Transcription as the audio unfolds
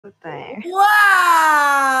Time. Wow!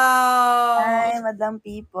 Hi, Madam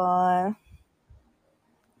People.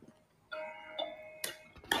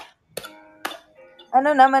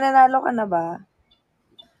 Ano na, mananalo ka na ba?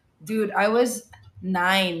 Dude, I was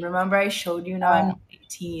 9. Remember I showed you? Now I'm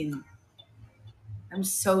 18. I'm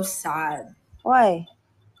so sad. Why?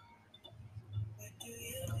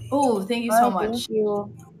 Oh, thank you Why, so thank much. you.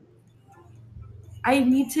 I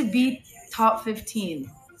need to beat top 15.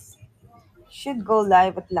 Should go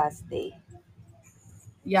live at last day.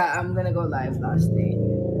 Yeah, I'm gonna go live last day.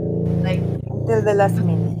 Like, Until the last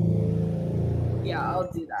minute. yeah,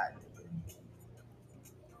 I'll do that.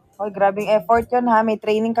 Hoy, grabing effort yun ha. May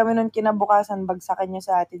training kami nun kinabukasan. Bagsakan niyo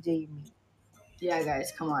sa Ate Jamie. Yeah,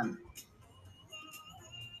 guys, come on.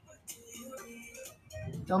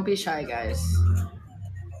 Don't be shy, guys.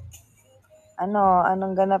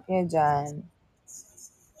 Anong ganap niyo dyan?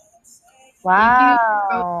 Thank you,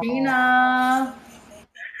 Wow! Rosina.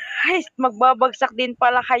 Ay, magbabagsak din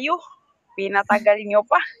pala kayo. Pinatagal nyo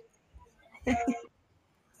pa.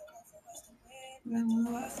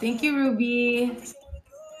 Thank you, Ruby.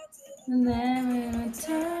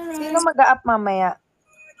 Sino mag-a-up mamaya?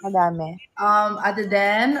 Madami. Other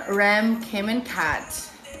than Rem, Kim, and Kat.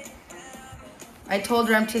 I told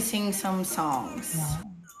Rem to sing some songs. Wow.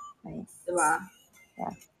 Nice. Diba?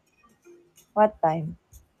 Yeah. What time?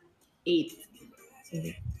 8.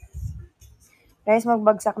 Sige. Guys,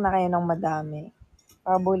 magbagsak na kayo ng madami.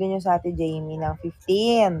 Pabulin nyo sa Ate Jamie ng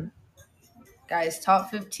 15. Guys, top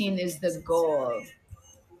 15 is the goal.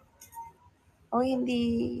 Oh,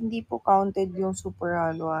 hindi po counted yung super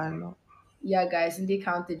halo-halo. Yeah, guys, hindi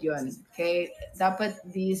counted yun. Okay? Dapat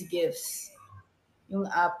these gifts. Yung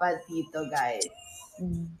apat dito, guys.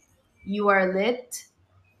 You are lit.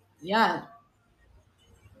 Yeah.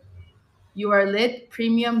 You are lit,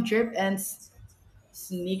 premium drip, and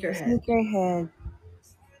sneakerhead. Sneakerhead.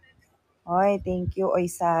 Oy, thank you. Oy,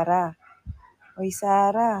 Sarah. Oy,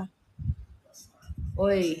 Sarah.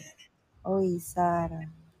 Oy. Oy, Sarah.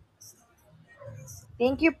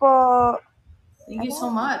 Thank you po. Thank you so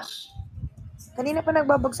much. Kanina pa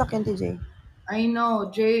nagbabagsak yun, TJ. I know,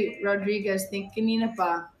 Jay Rodriguez. Kanina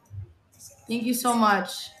pa. Thank you so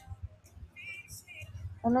much.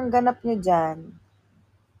 Anong ganap nyo dyan?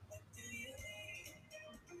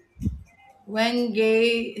 When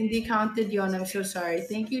gay, hindi counted yon. I'm so sorry.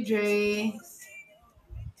 Thank you, Jay.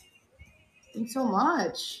 Thanks so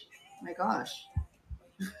much. My gosh.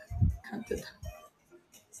 Counted.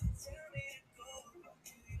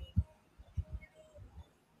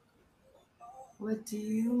 What do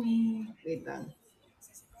you mean? Wait lang.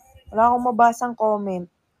 Wala akong mabasang comment.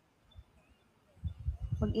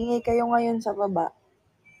 Mag-ingay kayo ngayon sa baba.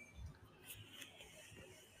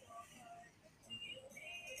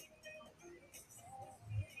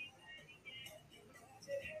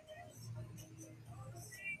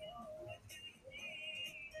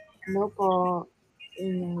 Hello po.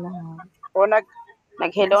 Inyong lahat. O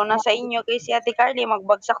nag-hello na sa inyo kay si Ate Carly.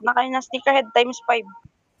 Magbagsak na kayo ng sneakerhead times 5.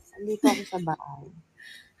 Andito ako sa bahay.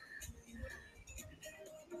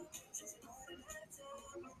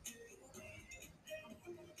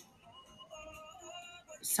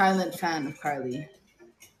 Silent fan of Carly.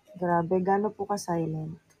 Grabe, gano'n po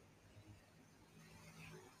ka-silent.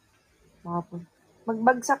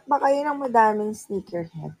 Magbagsak ba kayo ng madaming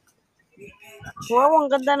sneakerhead? Wow, ang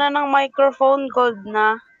ganda na ng microphone, gold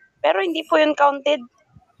na. Pero hindi po yun counted.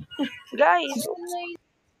 Guys,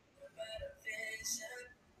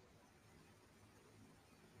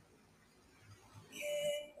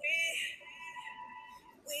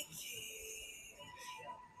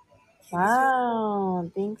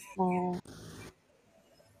 Wow, thanks po.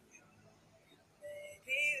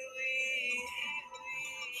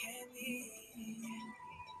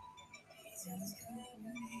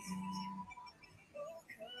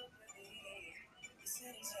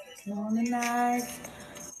 On the night,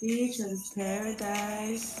 beach of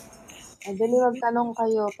paradise. Madali magtanong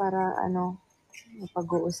kayo para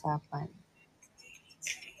mapag-uusapan.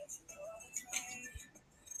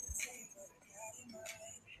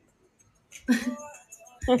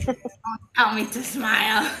 Help me to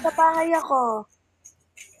smile. Sa bahay ako.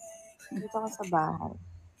 Dito ako sa bahay.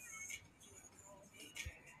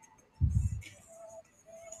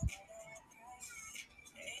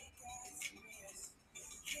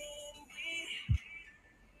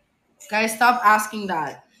 Guys, stop asking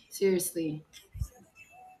that. Seriously.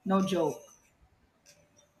 No joke.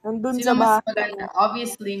 Nandun Sino sa mas bahay maganda? ako.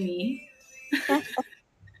 Obviously me.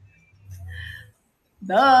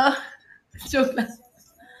 Duh. Joke lang.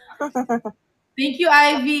 Thank you,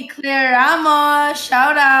 Ivy Claire Ramos.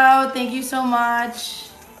 Shout out. Thank you so much.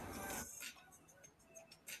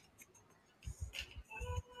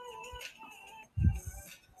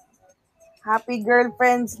 Happy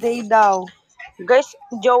Girlfriend's Day daw. Guys,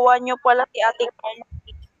 jowa nyo pala si Ate Carly.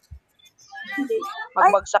 Ay,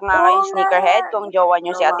 Magbagsak nga oo kayong nga. sneakerhead kung jowa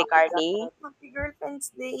nyo si Jowa Ate ko siya. Carly. Happy Girlfriend's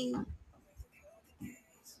Day.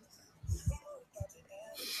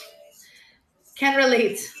 Can't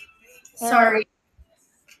relate. Pero, Sorry.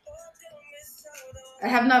 I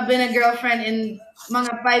have not been a girlfriend in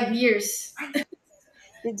mga 5 years.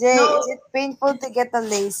 TJ, No. is it painful to get a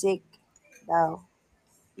LASIK daw?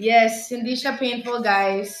 Yes, hindi siya painful,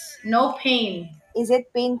 guys. No pain. Is it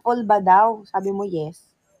painful ba daw? Sabi mo yes.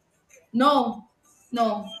 No.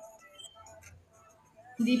 No.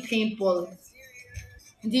 Hindi painful.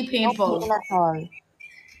 Hindi No painful. pain at all.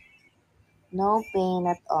 No pain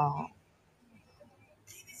at all.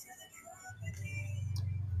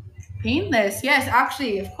 Painless. Yes,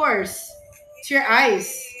 actually, of course. It's your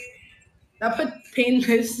eyes. Dapat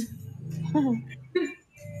painless.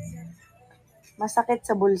 Masakit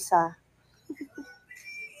sa bulsa.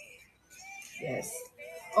 Yes.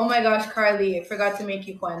 Oh my gosh, Carly, I forgot to make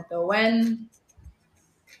you cuento. Ay,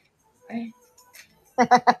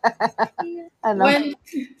 Ano?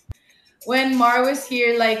 when Mar was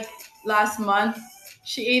here like last month,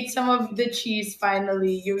 she ate some of the cheese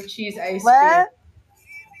finally, your cheese ice cream. Well,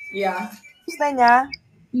 Yeah. gusto niya?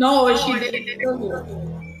 No, she didn't tell you.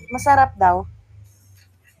 Masarap daw.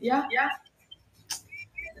 Yeah.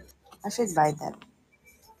 I should buy that.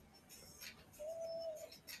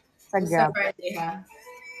 Sa Basta Grab. Friday, ha?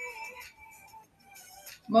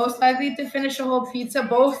 Most likely to finish a whole pizza,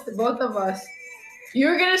 both of us.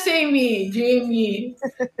 You're gonna say me, Jamie.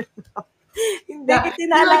 Hindi, Yeah. kasi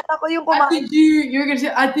You're like naalala ko yung Ate kumain. G. You're gonna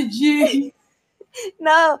say Ate G.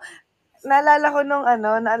 No, naalala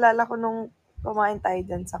ko nung kumain tayo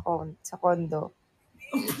dyan sa condo.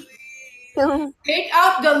 Yung Take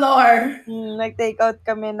out the lore. nag-take out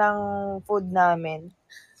kami ng food namin.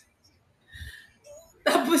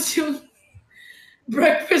 Tapos yung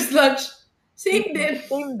breakfast, lunch, same din.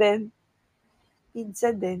 Same din.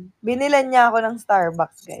 Pizza din. Binilan niya ako ng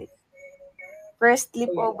Starbucks, guys. First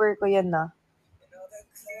sleepover ko yan na.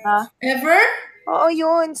 Ha? Ever? Oo,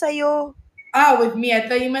 yun. Sa'yo. Ah, with me. I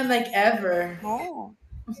thought you meant like ever. Oo.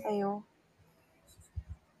 Sa'yo.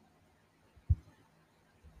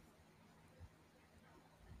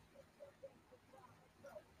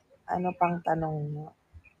 Ano pang tanong mo?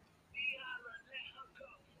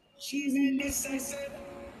 She's indecisive.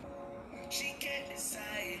 She can't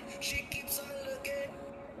decide. She keeps on looking.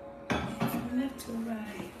 From left to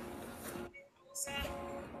right.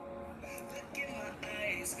 Look in my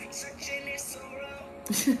eyes. Searching is so wrong.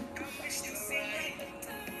 I wish to see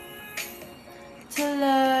To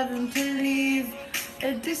love and to leave.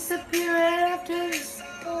 And disappear right after this.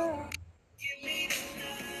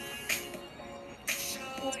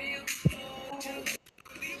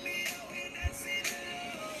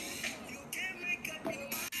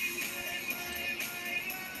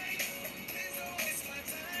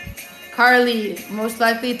 Carly, most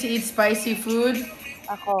likely to eat spicy food.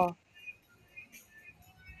 Ako.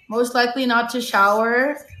 Most likely not to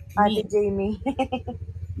shower. Ate Me. Jamie.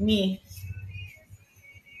 Me.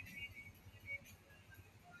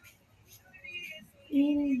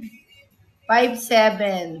 Mm.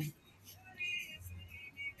 5'7".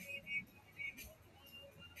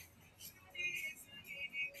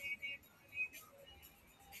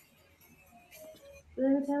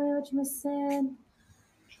 Baby, tell me what you're missing.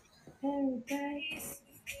 Paradise.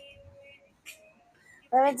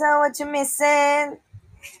 Let me tell what you're missing.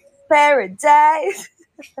 Paradise.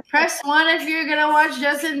 Press 1 if you're gonna watch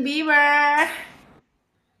Justin Bieber.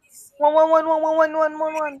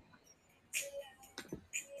 One.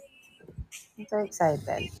 I'm so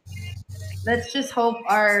excited. Let's just hope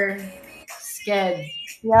our sked.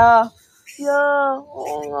 Yeah. Yeah.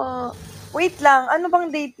 Oo nga. Wait lang. Ano bang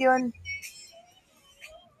date yun?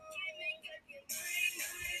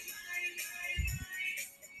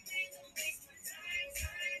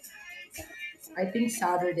 I think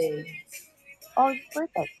Saturday. Oh,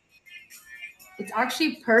 perfect. It's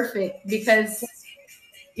actually perfect because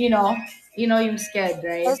you know, yung sked,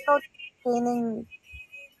 right? There's no training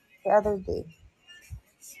the other day.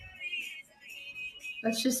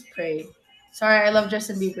 Let's just pray. Sorry, I love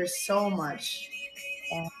Justin Bieber so much.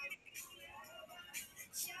 Yeah.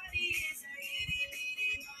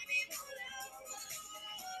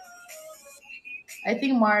 I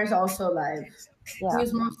think Mars also live. Yeah.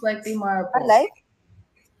 Who's most likely Mar po? Alive?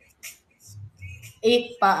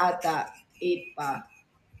 8 pa ata. 8 pa.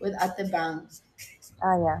 With Ate Bang.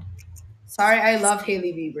 Ah, yeah. Sorry, I love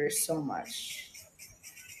Hailey Bieber so much.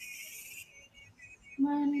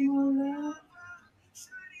 Money more love.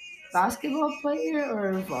 Basketball player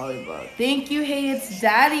or volleyball? Thank you. Hey, it's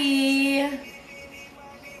Daddy.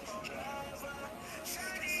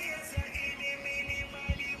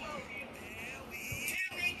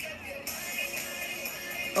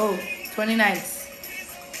 Oh,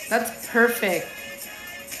 29th. That's perfect.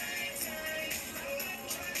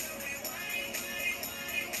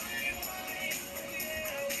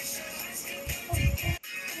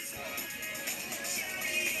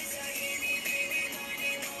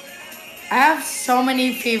 I have so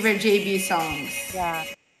many favorite JB songs. Yeah.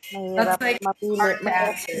 That's Mahirap like mapili. hard to Mahirap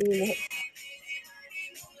answer. pili.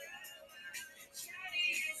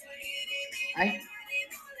 I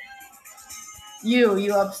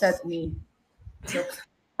you upset me. Joke.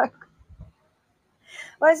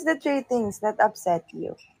 What's the three things that upset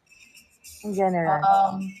you in general?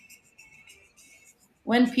 Um,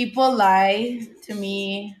 when people lie to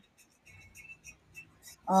me,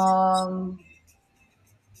 um,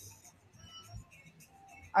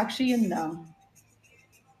 actually, yun lang.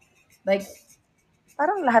 Like,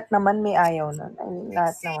 Parang lahat naman may ayaw nun. I mean,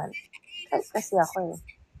 lahat naman. Kahit kasi ako eh.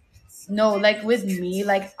 no, like with me,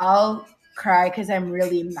 like I'll cry because I'm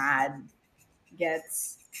really mad.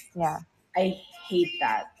 Gets. Yeah. I hate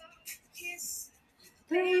that.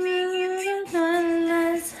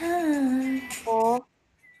 Ako,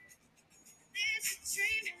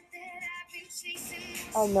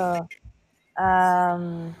 ano, um,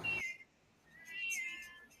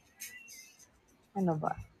 ano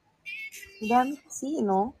ba? Ang dami kasi,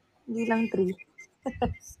 no? Hindi lang three.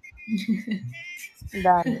 Ang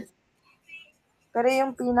dami. Pero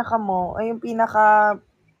yung pinaka mo, ay yung pinaka,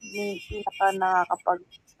 may pinaka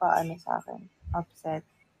nakakapagpaano sa akin, upset.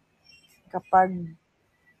 Kapag,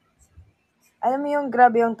 alam mo yung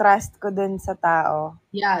grabe yung trust ko dun sa tao.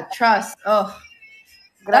 Yeah, trust. Oh,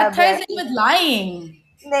 that Grabe. ties in with lying.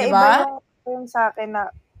 Hindi, Diba? iba yung sa akin na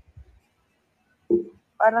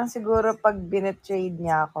parang siguro pag binetrayed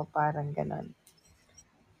niya ako, parang ganon.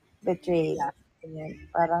 Betrayed. Yeah. Ganyan.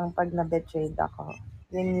 Parang pag na-betrayed ako.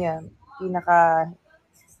 Yun yun. Pinaka,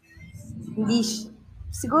 hindi,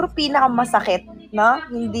 siguro pinaka masakit, no?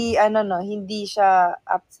 Hindi, ano, no? Hindi siya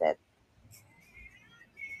upset.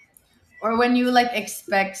 Or when you like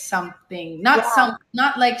expect something, Yeah.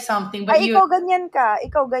 not like something, but Ay, you. ikaw ganyan ka.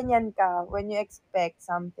 Ikaw ganyan ka when you expect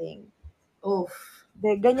something. Oof.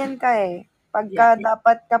 De, ganyan ka eh. Yeah. Pagka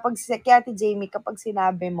dapat, kapag, kaya Ate Jamie, kapag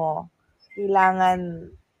sinabi mo,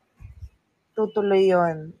 kailangan tutuloy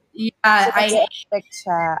yun. Yeah, Kasi I nag-expect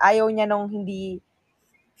siya. Ayaw niya nung hindi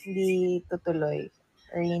tutuloy.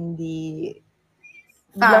 Or hindi,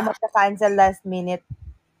 biglang fact. magka-cancel last minute.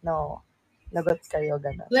 No. Lagot kayo,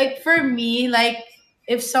 gano'n. Like for me, like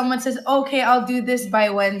if someone says, "Okay, I'll do this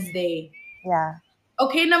by Wednesday." Yeah.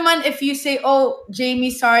 Okay naman if you say, "Oh,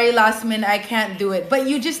 Jamie, sorry, last minute, I can't do it." But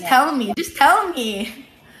you just Yeah. tell me. Just tell me.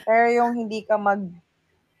 Pero yung hindi ka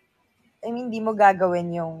I mean, hindi mo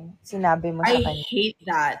gagawin yung sinabi mo sa I kanya. hate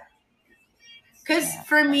that. Cuz Yeah.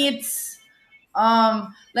 for me it's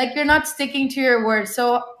like you're not sticking to your word.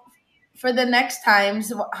 So for the next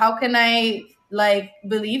times, how can I like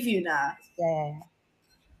believe you na? Yeah.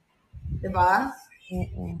 Diba?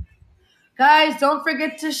 Mm-mm. Guys, don't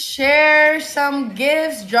forget to share some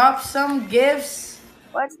gifts, drop some gifts.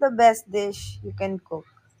 What's the best dish you can cook?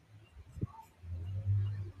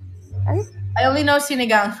 Ay, I only know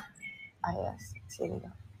sinigang. yes. Sige.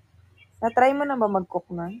 Na-try mo na ba mag-cook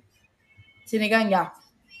nun? Sinigang, yeah.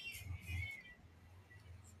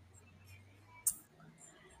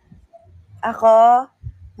 Ako,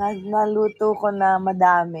 naluto ko na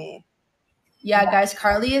madami. Yeah, guys,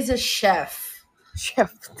 Carly is a chef. Chef.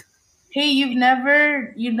 Hey, you've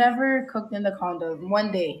never cooked in the condo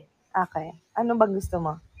one day. Okay. Ano ba gusto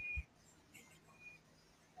mo?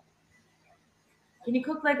 Can you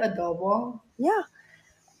cook like adobo? Yeah.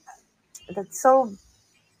 That's so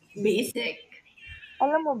easy. Basic.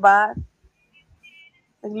 Alam mo ba,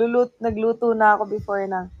 nagluto na ako before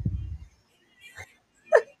ng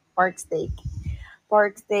pork steak.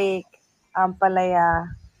 Pork steak,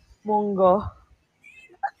 ampalaya, munggo,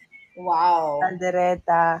 Wow.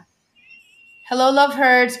 caldereta, Hello, love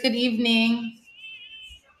hurts. Good evening.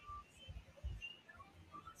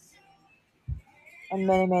 and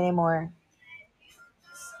many, many more.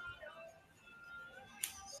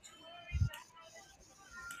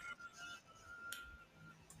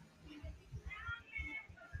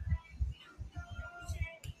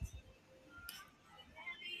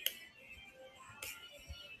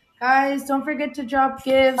 Guys, don't forget to drop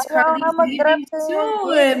gifts. Ayaw nga Carly's mag-drop leaving sa gift.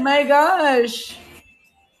 soon. My gosh.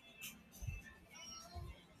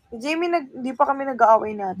 Si Jamie, hindi pa kami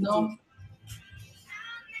nag-aaway na, Ate No. Jamie.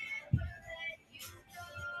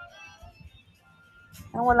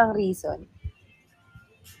 Nang walang reason.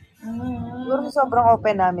 Siguro Ah, sobrang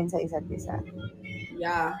open namin sa isa't isa.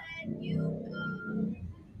 yeah.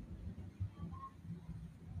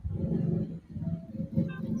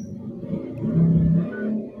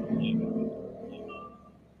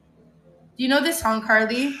 Do you know this song,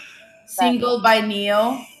 Carly? Bakit? Single by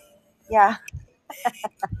Neo. Yeah.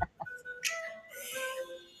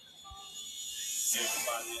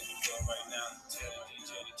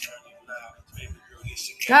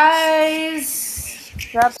 Guys,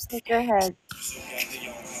 Drop sneakerhead.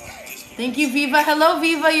 thank you, Viva. Hello,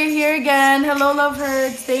 Viva. You're here again. Hello, Love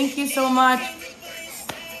Hurts. Thank you so much.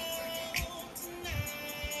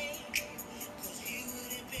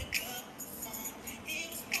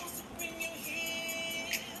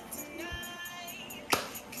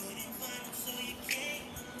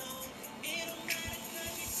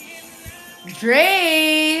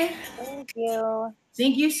 Dre, Thank you.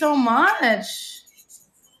 thank you so much.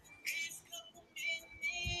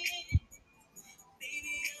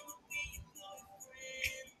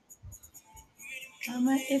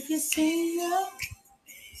 If you single.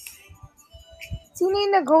 Sino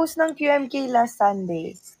yung nag-host ng QMK last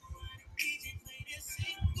Sunday?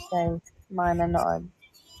 Guys, mga nanood.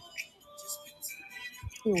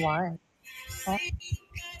 P.1. Huh?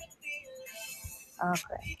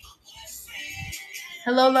 Okay.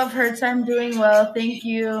 Hello, Love Hurts. I'm doing well. Thank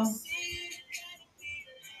you.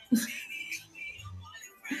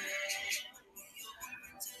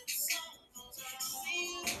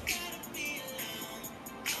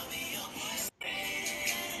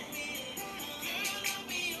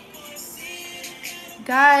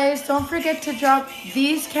 Guys, don't forget to drop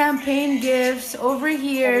these campaign gifts over Sorry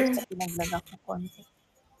here. sa pinaglaga ko konti.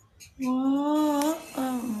 Oh,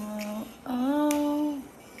 oh, oh.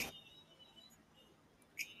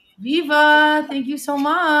 Viva, thank you so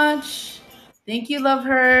much. Thank you, Love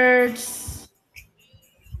Hurts.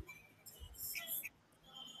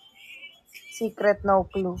 Secret no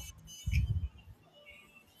clue.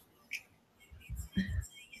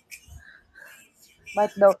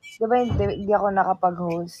 But daw, di ba hindi ako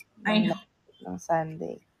nakapag-host I know. ng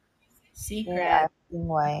Sunday? They're Secret. asking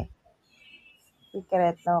why.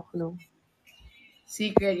 Secret no clue.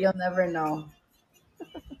 Secret, you'll never know.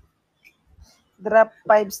 Drop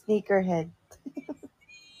 5 sneakerhead.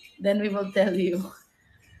 Then we will tell you.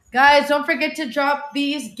 Guys, don't forget to drop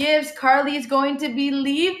these gifts. Carly is going to be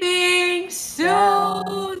leaving Yeah.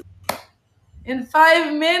 soon. In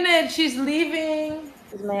 5 minutes, she's leaving.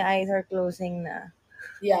 Because my eyes are closing na.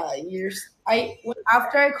 Yeah,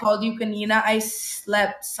 after I called you, kanina, I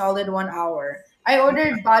slept solid 1 hour. I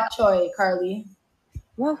ordered bok choy, Carly,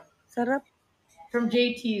 Wow, sarap. from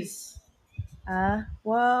JT's.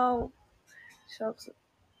 Wow. Shucks.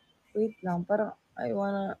 Wait lang, parang I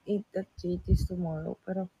wanna eat at JT's tomorrow.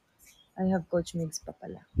 Pero I have Coach Migs pa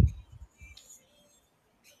pala.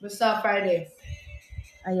 Basta Friday.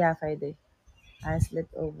 Yeah, Friday. As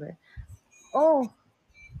leftover. Oh,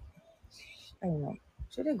 I know.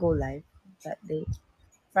 Should I go live that day?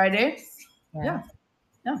 Friday? Yeah. Yeah.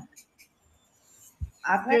 Yeah. Let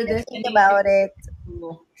After me this, think about it.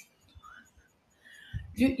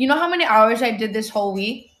 You know how many hours I did this whole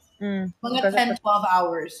week? Mga Because of 10, 12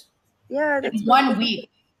 hours. yeah, In 1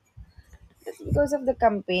 week. that's because of the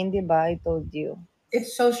campaign, di ba? I told you.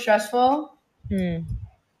 It's so stressful. Hmm.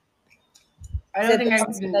 I Kasi don't ito think I pang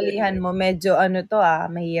can do it. sinalihan mo, medyo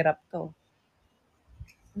mahirap to.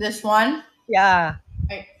 This one, Yeah.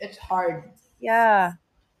 it's hard. Yeah.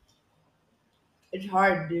 It's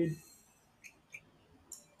hard, dude.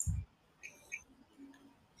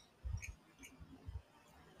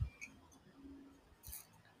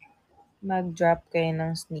 Mag-drop kayo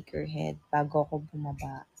ng sneakerhead bago ako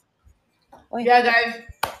bumaba. Oy, Yeah, guys.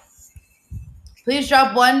 Please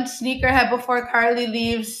drop one sneakerhead before Carly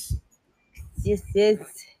leaves. sis.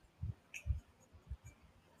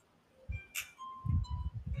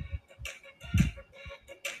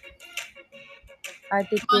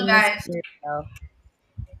 Ate Come on, Kim is guys. here daw.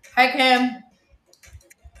 Hi, Kim.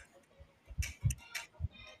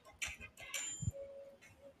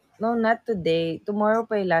 No, not today. Tomorrow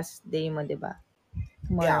pa yung last day mo, di ba? Yeah.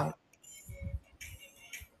 Tomorrow.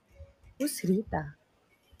 Who's Rita?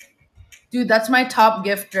 Dude, that's my top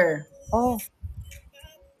gifter. Oh,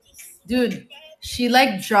 Dude, she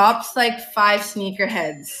like drops like 5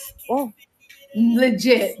 sneakerheads. oh.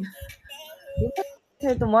 Legit. Rita is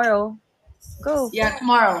here tomorrow. Go. Yeah,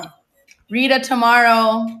 tomorrow. Rita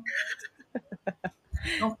tomorrow.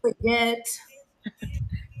 Don't forget.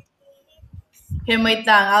 Kim, wait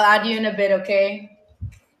lang. I'll add you in a bit, okay?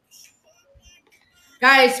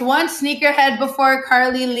 Guys, one sneakerhead before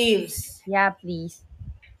Carly leaves. Yeah, please.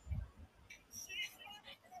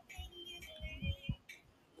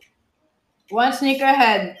 One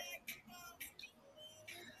sneakerhead.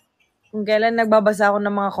 Kung kailan nagbabasa ako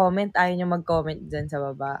ng mga comment, ayaw nyo mag-comment dyan sa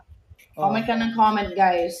baba. Comment ka ng comment,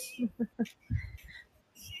 guys.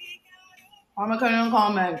 Comment ka ng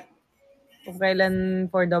comment. Kung kailan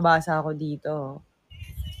for the basa ako dito.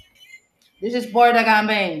 This is for the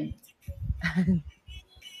campaign.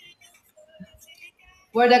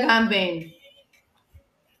 For the campaign.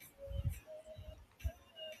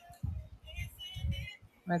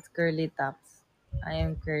 That's curly tops. I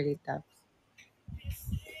am curly tops.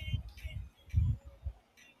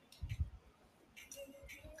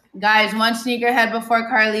 Guys, one sneakerhead before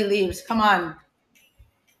Carly leaves. Come on.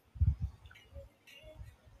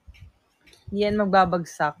 Hindi yan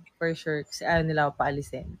magbabagsak for sure kasi ayaw nila ako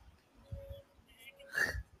paalisin.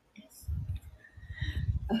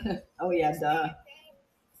 Oh yeah, duh.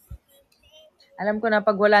 Alam ko na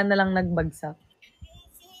pag wala na lang nagbagsak.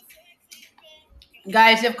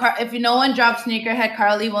 Guys, if no one drops sneakerhead,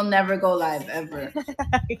 Carly will never go live ever.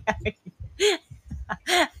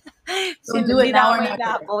 So do it now or Dinamay never. na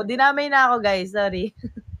ako. Dinamay na ako, guys. Sorry.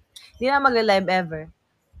 Hindi na mag-live ever.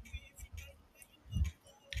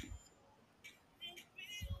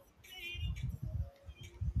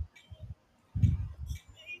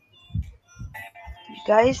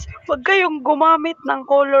 Guys, huwag kayong gumamit ng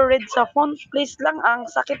color red sa font. Please lang, ang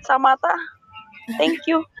sakit sa mata. Thank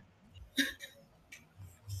you.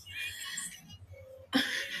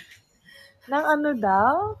 Nang ano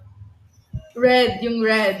daw? Red, yung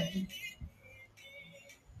red.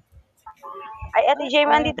 Ay, Ate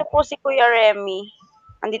Jamie, andito po si Kuya Remy.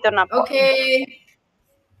 Andito na po. Okay.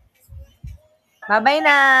 Bye-bye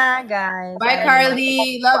na, guys. Bye,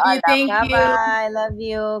 Carly. Love you. Thank you. Bye-bye. Love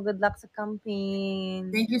you. Good luck sa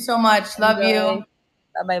campaign. Thank you so much. Love you.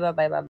 Bye-bye. Bye-bye. Bye-bye.